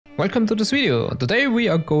Welcome to this video. Today we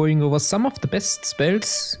are going over some of the best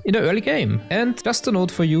spells in the early game. And just a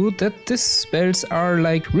note for you that these spells are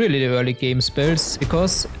like really the early game spells,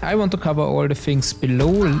 because I want to cover all the things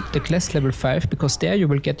below the class level 5, because there you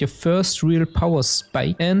will get your first real power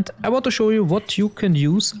spike, and I want to show you what you can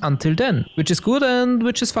use until then, which is good and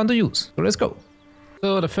which is fun to use. So let's go.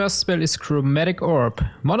 So the first spell is Chromatic Orb.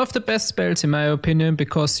 One of the best spells in my opinion,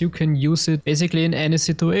 because you can use it basically in any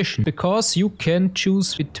situation. Because you can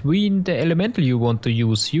choose between the elemental you want to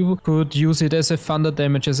use. You could use it as a thunder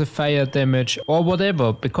damage, as a fire damage, or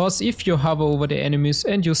whatever. Because if you hover over the enemies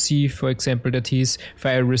and you see, for example, that he's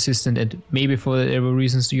fire resistant and maybe for whatever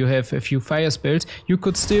reasons you have a few fire spells, you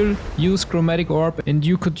could still use Chromatic Orb and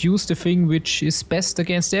you could use the thing which is best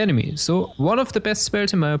against the enemy. So one of the best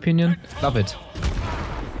spells in my opinion. Love it.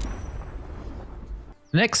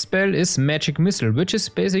 The next spell is Magic Missile, which is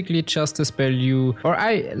basically just a spell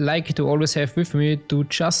I like to always have with me to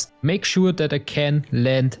just make sure that I can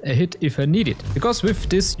land a hit if I need it. Because with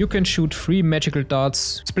this you can shoot 3 magical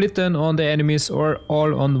darts, split them on the enemies or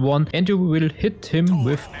all on one, and you will hit him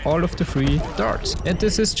with all of the 3 darts. And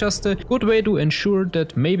this is just a good way to ensure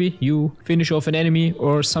that maybe you finish off an enemy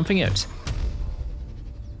or something else.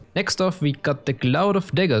 Next off we got the Cloud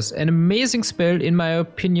of Daggers, an amazing spell in my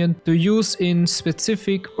opinion to use in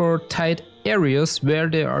specific or tight areas where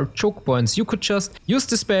there are choke points. You could just use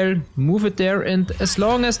the spell, move it there, and as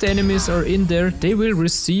long as the enemies are in there, they will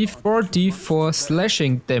receive 4d4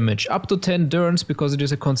 slashing damage, up to 10 turns, because it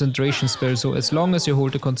is a concentration spell, so as long as you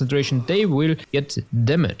hold the concentration they will get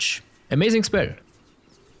damage. Amazing spell.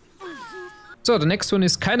 So the next one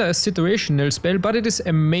is kinda a situational spell, but it is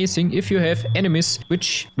amazing if you have enemies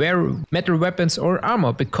which wear metal weapons or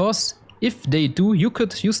armor, because if they do, you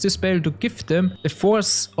could use this spell to give them the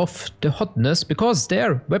force of the hotness, because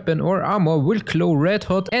their weapon or armor will glow red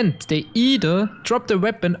hot and they either drop the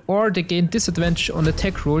weapon or they gain disadvantage on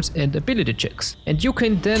attack rolls and ability checks. And you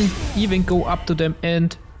can then even go up to them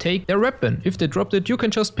and take their weapon. If they dropped it, you can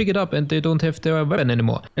just pick it up and they don't have their weapon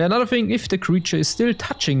anymore. And another thing, if the creature is still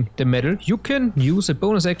touching the metal, you can use a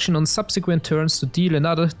bonus action on subsequent turns to deal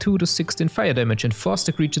another 2 to 16 fire damage and force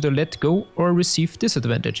the creature to let go or receive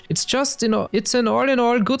disadvantage. It's just, it's an all in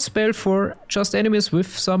all good spell for just enemies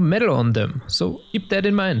with some metal on them. So keep that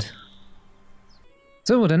in mind.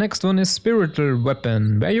 So the next one is Spiritual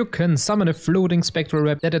Weapon, where you can summon a floating spectral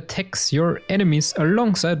weapon that attacks your enemies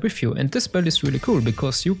alongside with you. And this spell is really cool,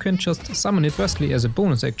 because you can just summon it firstly as a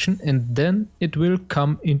bonus action, and then it will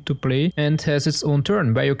come into play and has its own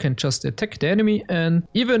turn, where you can just attack the enemy, and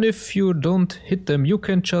even if you don't hit them, you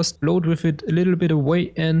can just float with it a little bit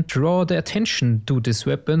away and draw the attention to this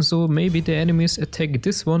weapon, so maybe the enemies attack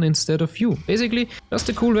this one instead of you. Basically just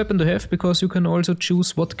a cool weapon to have, because you can also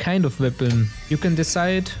choose what kind of weapon. You can decide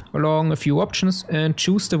along a few options and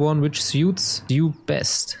choose the one which suits you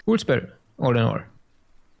best. Cool spell, all in all.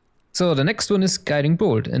 So the next one is Guiding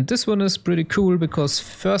Bolt, and this one is pretty cool because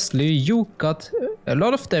firstly you got a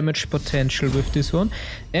lot of damage potential with this one,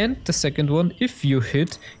 and the second one, if you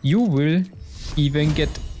hit, you will even get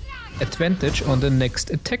advantage on the next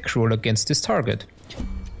attack roll against this target.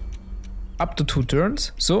 Up to 2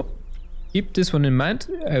 turns, so keep this one in mind.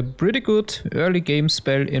 A pretty good early game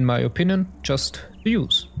spell in my opinion, just to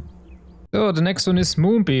use. So the next one is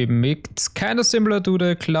Moonbeam. It's kinda similar to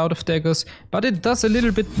the Cloud of Daggers, but it does a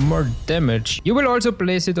little bit more damage. You will also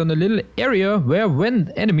place it on a little area where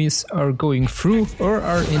when enemies are going through or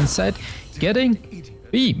are inside, getting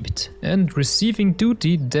beamed and receiving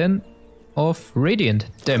duty then of radiant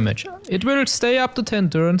damage. It will stay up to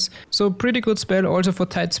 10 turns, so pretty good spell also for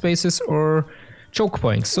tight spaces or choke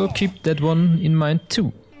points, so keep that one in mind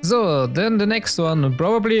too. So then the next one,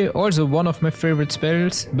 probably also one of my favorite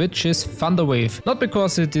spells, which is Thunderwave. Not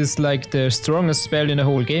because it is like the strongest spell in the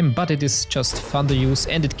whole game, but it is just fun to use,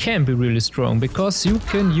 and it can be really strong because you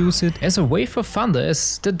can use it as a wave of thunder.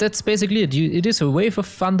 That's basically it. It is a wave of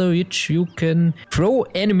thunder which you can throw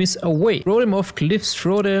enemies away. Throw them off cliffs,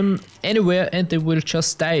 throw them anywhere, and they will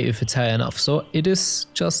just die if it's high enough. So it is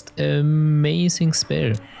just an amazing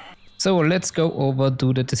spell. So let's go over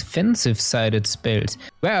to the defensive sided spells,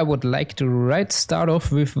 where I would like to start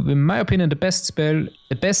off with, in my opinion, the best spell,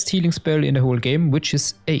 the best healing spell in the whole game, which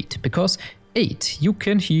is 8. Because 8, you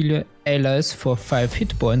can heal your allies for 5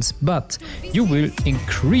 hit points, but you will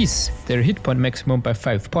increase their hit point maximum by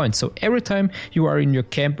 5 points. So every time you are in your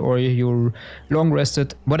camp or you're long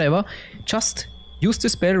rested, whatever, just use the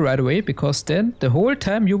spell right away, because then the whole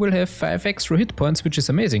time you will have 5 extra hit points, which is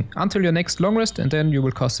amazing, until your next long rest, and then you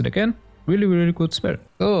will cast it again. Really good spell.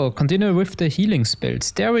 So continue with the healing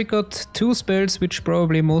spells. There we got 2 spells which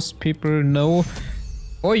probably most people know.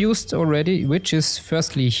 or used already, which is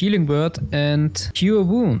firstly Healing Word and Cure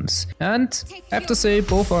Wounds. And I have to say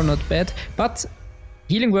both are not bad, but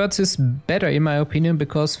Healing Words is better in my opinion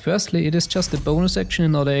because firstly it is just a bonus action,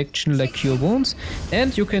 another action like Cure Wounds,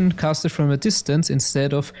 and you can cast it from a distance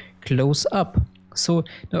instead of close up. So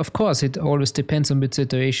of course it always depends on which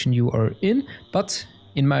situation you are in, but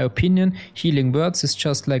in my opinion Healing Words is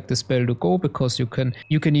just like the spell to go because you can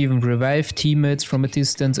even revive teammates from a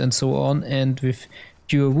distance and so on, and with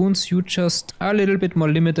Cure Wounds you just are a little bit more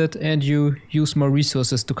limited and you use more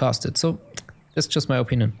resources to cast it. So that's just my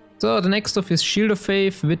opinion. So the next stuff is Shield of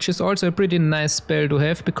Faith, which is also a pretty nice spell to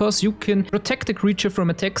have because you can protect the creature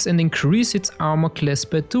from attacks and increase its armor class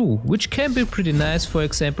by 2, which can be pretty nice, for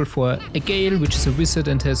example for a Gale, which is a wizard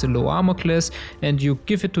and has a low armor class, and you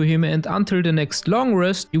give it to him and until the next long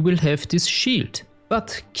rest you will have this shield.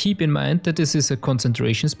 But keep in mind that this is a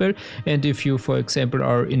concentration spell, and if you for example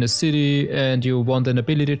are in a city and you want an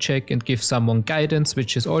ability check and give someone guidance,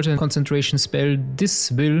 which is also a concentration spell,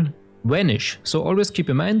 this will vanish. So always keep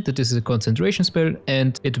in mind that this is a concentration spell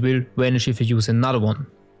and it will vanish if you use another one.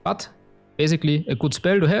 But basically a good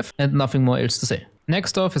spell to have and nothing more else to say.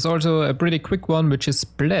 Next off is also a pretty quick one, which is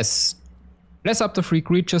Bless. Bless up to 3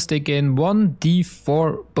 creatures, they gain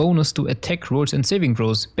 1d4 bonus to attack rolls and saving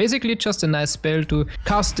throws. Basically just a nice spell to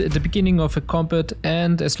cast at the beginning of a combat,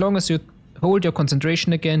 and as long as you hold your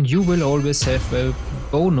concentration again, you will always have a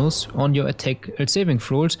bonus on your attack and saving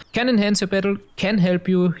throws. Can enhance your battle, can help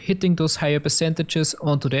you hitting those higher percentages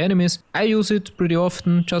onto the enemies. I use it pretty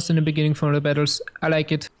often, just in the beginning for the battles. I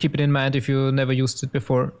like it, keep it in mind if you never used it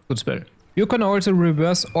before, good spell. You can also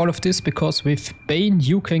reverse all of this because with Bane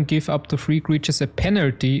you can give up to 3 creatures a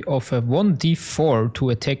penalty of a 1d4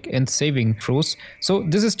 to attack and saving throws. So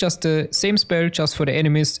this is just the same spell just for the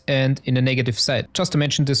enemies and in the negative side. Just to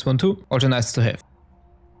mention this one too, also nice to have.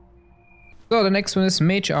 So the next one is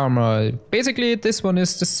Mage Armour. Basically this one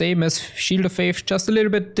is the same as Shield of Faith, just a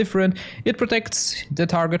little bit different. It protects the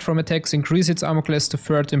target from attacks, increase its armor class to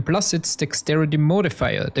 13 plus its dexterity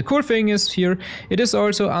modifier. The cool thing is here, it is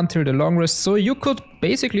also until the long rest, so you could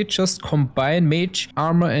basically just combine Mage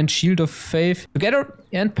Armour and Shield of Faith together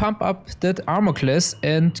and pump up that armor class,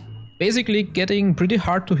 and basically getting pretty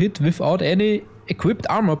hard to hit without any equipped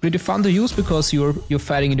armor. Pretty fun to use because you're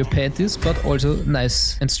fighting in your panties, but also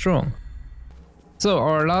nice and strong. So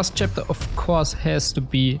our last chapter of course has to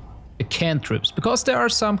be the Cantrips, because there are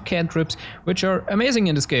some Cantrips which are amazing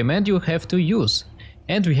in this game and you have to use.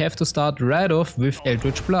 And we have to start right off with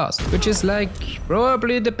Eldritch Blast, which is like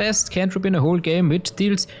probably the best cantrip in the whole game, which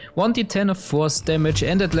deals 1d10 of force damage,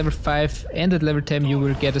 and at level 5 and at level 10 you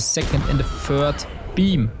will get a second and a third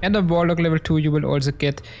beam. And on Warlock level 2 you will also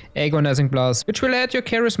get Agonizing Blast, which will add your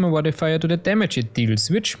charisma modifier to the damage it deals,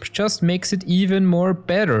 which just makes it even more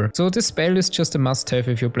better. So this spell is just a must have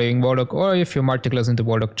if you're playing Warlock, or if you're multiclass into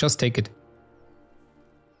Warlock, just take it.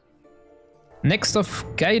 Next off,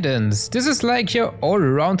 Guidance. This is like your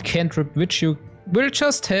all-around cantrip which you will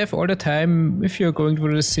just have all the time if you're going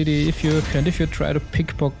to the city, if you try to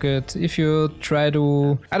pickpocket, if you try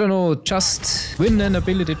to, I don't know, just win an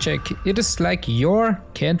ability check. It is like your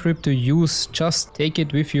cantrip to use. Just take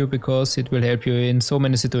it with you because it will help you in so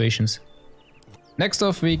many situations. Next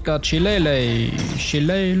off we got Shillelagh,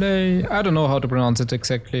 I don't know how to pronounce it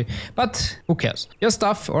exactly, but who cares. Your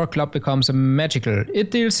staff or club becomes a magical.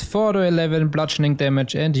 It deals 4 to 11 bludgeoning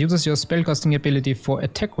damage and uses your spellcasting ability for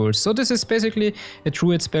attack rolls. So this is basically a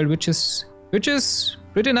druid spell which is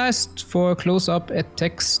pretty nice for close-up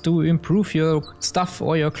attacks to improve your staff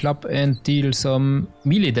or your club and deal some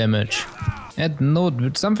melee damage. And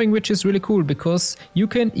note something which is really cool, because you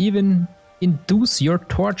can even induce your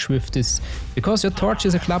torch with this, because your torch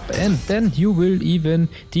is a club, and then you will even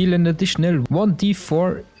deal an additional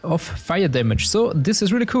 1d4 of fire damage. So this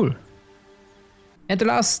is really cool. And the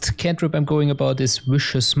last cantrip I'm going about is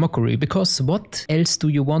Vicious Mockery, because what else do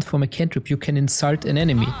you want from a cantrip? You can insult an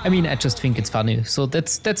enemy. I mean, I just think it's funny, so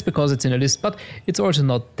that's because it's in a list, but it's also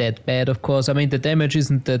not that bad, of course. I mean, the damage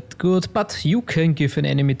isn't that good, but you can give an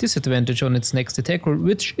enemy disadvantage on its next attack roll,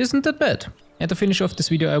 which isn't that bad. And to finish off this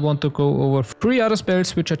video, I want to go over 3 other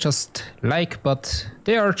spells which I just like, but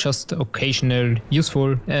they are just occasional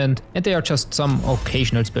useful, and they are just some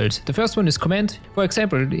occasional spells. The first one is Command. For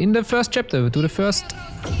example, in the first chapter, to the first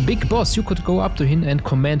big boss, you could go up to him and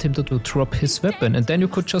command him to drop his weapon, and then you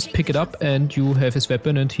could just pick it up and you have his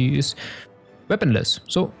weapon and he is weaponless.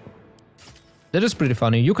 So that is pretty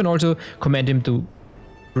funny. You can also command him to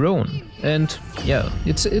prone, and yeah,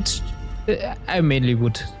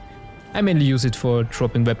 I mainly use it for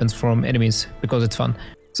dropping weapons from enemies because it's fun.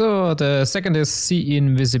 So the second is see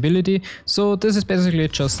invisibility. So this is basically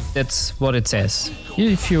just, that's what it says.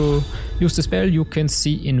 If you use the spell, you can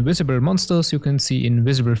see invisible monsters, you can see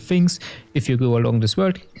invisible things if you go along this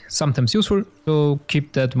world. Sometimes useful, so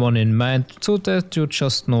keep that one in mind so that you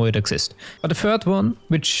just know it exists. But the third one,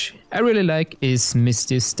 which I really like, is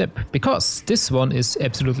Misty Step, because this one is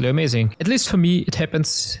absolutely amazing. At least for me, it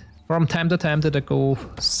happens from time to time that I go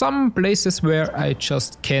some places where I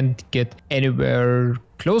just can't get anywhere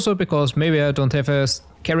closer because maybe I don't have a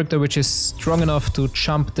character which is strong enough to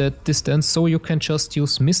jump that distance, so you can just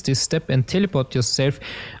use Misty Step and teleport yourself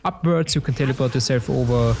upwards. You can teleport yourself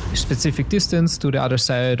over a specific distance to the other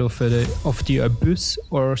side of the abyss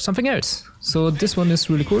or something else. So this one is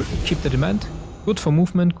really cool, keep that in mind. Good for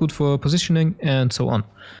movement, good for positioning, and so on.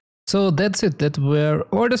 So that's it, that were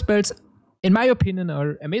all the spells. In my opinion,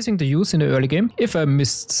 are amazing to use in the early game. If I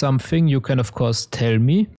missed something, you can of course tell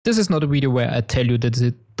me. This is not a video where I tell you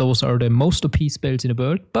that those are the most OP spells in the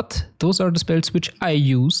world, but those are the spells which I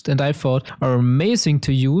used and I thought are amazing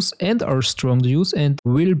to use and are strong to use and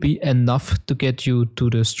will be enough to get you to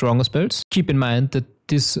the stronger spells. Keep in mind that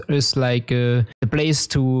this is like the place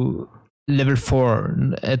to level 4.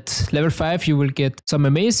 At level 5 you will get some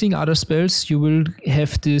amazing other spells. You will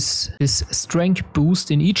have this strength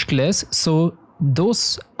boost in each class, so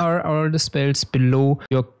those are all the spells below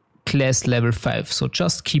your class level 5, so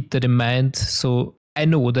just keep that in mind. So I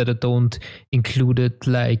know that I don't include it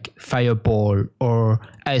like Fireball or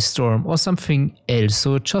Ice Storm or something else,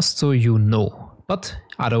 so just so you know. But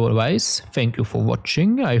otherwise, thank you for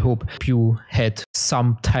watching. I hope you had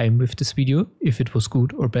some time with this video. If it was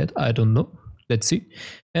good or bad, I don't know. Let's see.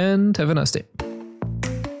 And have a nice day.